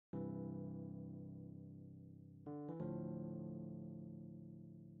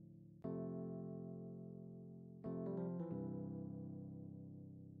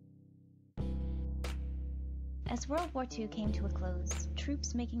As World War II came to a close,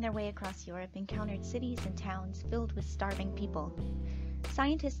 troops making their way across Europe encountered cities and towns filled with starving people.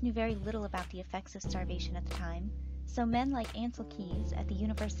 Scientists knew very little about the effects of starvation at the time, so men like Ansel Keys at the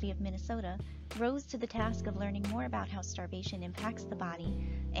University of Minnesota rose to the task of learning more about how starvation impacts the body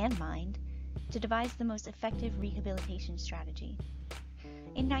and mind to devise the most effective rehabilitation strategy.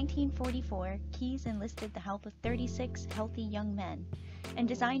 In 1944, Keys enlisted the help of 36 healthy young men and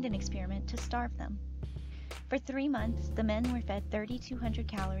designed an experiment to starve them. For 3 months, the men were fed 3,200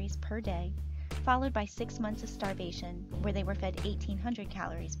 calories per day, followed by 6 months of starvation, where they were fed 1,800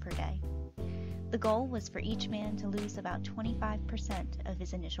 calories per day. The goal was for each man to lose about 25% of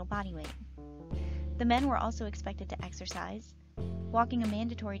his initial body weight. The men were also expected to exercise, walking a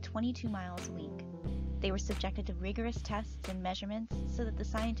mandatory 22 miles a week. They were subjected to rigorous tests and measurements so that the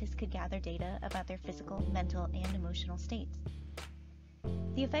scientists could gather data about their physical, mental, and emotional states.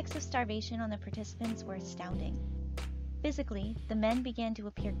 The effects of starvation on the participants were astounding. Physically, the men began to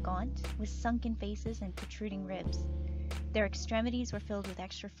appear gaunt, with sunken faces and protruding ribs. Their extremities were filled with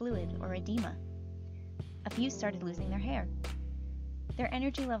extra fluid or edema. A few started losing their hair. Their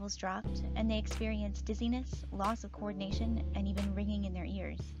energy levels dropped, and they experienced dizziness, loss of coordination, and even ringing in their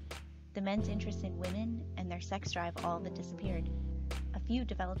ears. The men's interest in women and their sex drive all but disappeared. A few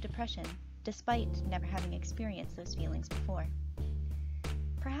developed depression, despite never having experienced those feelings before.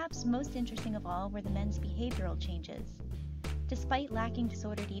 Perhaps most interesting of all were the men's behavioral changes. Despite lacking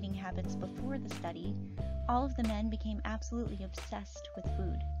disordered eating habits before the study, all of the men became absolutely obsessed with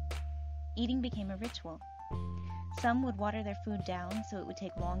food. Eating became a ritual. Some would water their food down so it would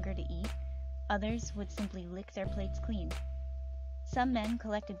take longer to eat. Others would simply lick their plates clean. Some men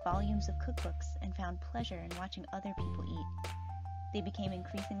collected volumes of cookbooks and found pleasure in watching other people eat. They became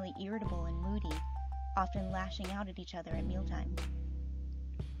increasingly irritable and moody, often lashing out at each other at mealtime.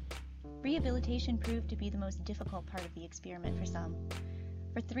 Rehabilitation proved to be the most difficult part of the experiment for some.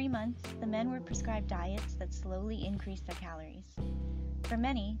 For 3 months, the men were prescribed diets that slowly increased their calories. For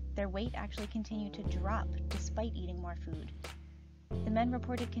many, their weight actually continued to drop despite eating more food. The men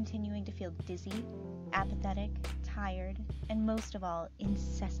reported continuing to feel dizzy, apathetic, tired, and most of all,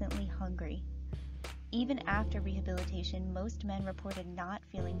 incessantly hungry. Even after rehabilitation, most men reported not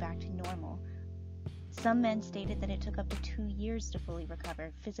feeling back to normal. Some men stated that it took up to 2 years to fully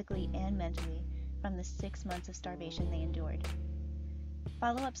recover, physically and mentally, from the 6 months of starvation they endured.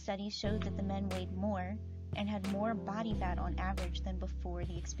 Follow-up studies showed that the men weighed more and had more body fat on average than before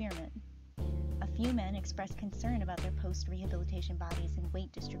the experiment. A few men expressed concern about their post-rehabilitation bodies and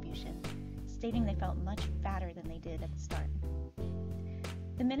weight distribution, stating they felt much fatter than they did at the start.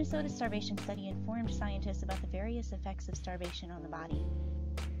 The Minnesota Starvation Study informed scientists about the various effects of starvation on the body.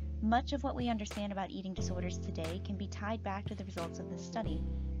 Much of what we understand about eating disorders today can be tied back to the results of this study.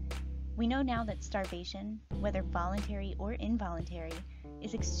 We know now that starvation, whether voluntary or involuntary,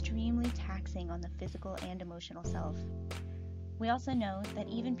 is extremely taxing on the physical and emotional self. We also know that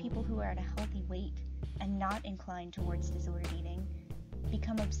even people who are at a healthy weight and not inclined towards disordered eating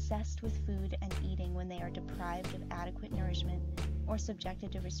become obsessed with food and eating when they are deprived of adequate nourishment or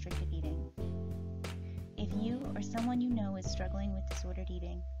subjected to restrictive eating. If you or someone you know is struggling with disordered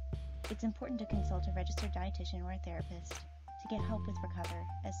eating, it's important to consult a registered dietitian or a therapist to get help with recovery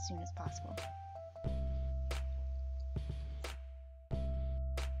as soon as possible.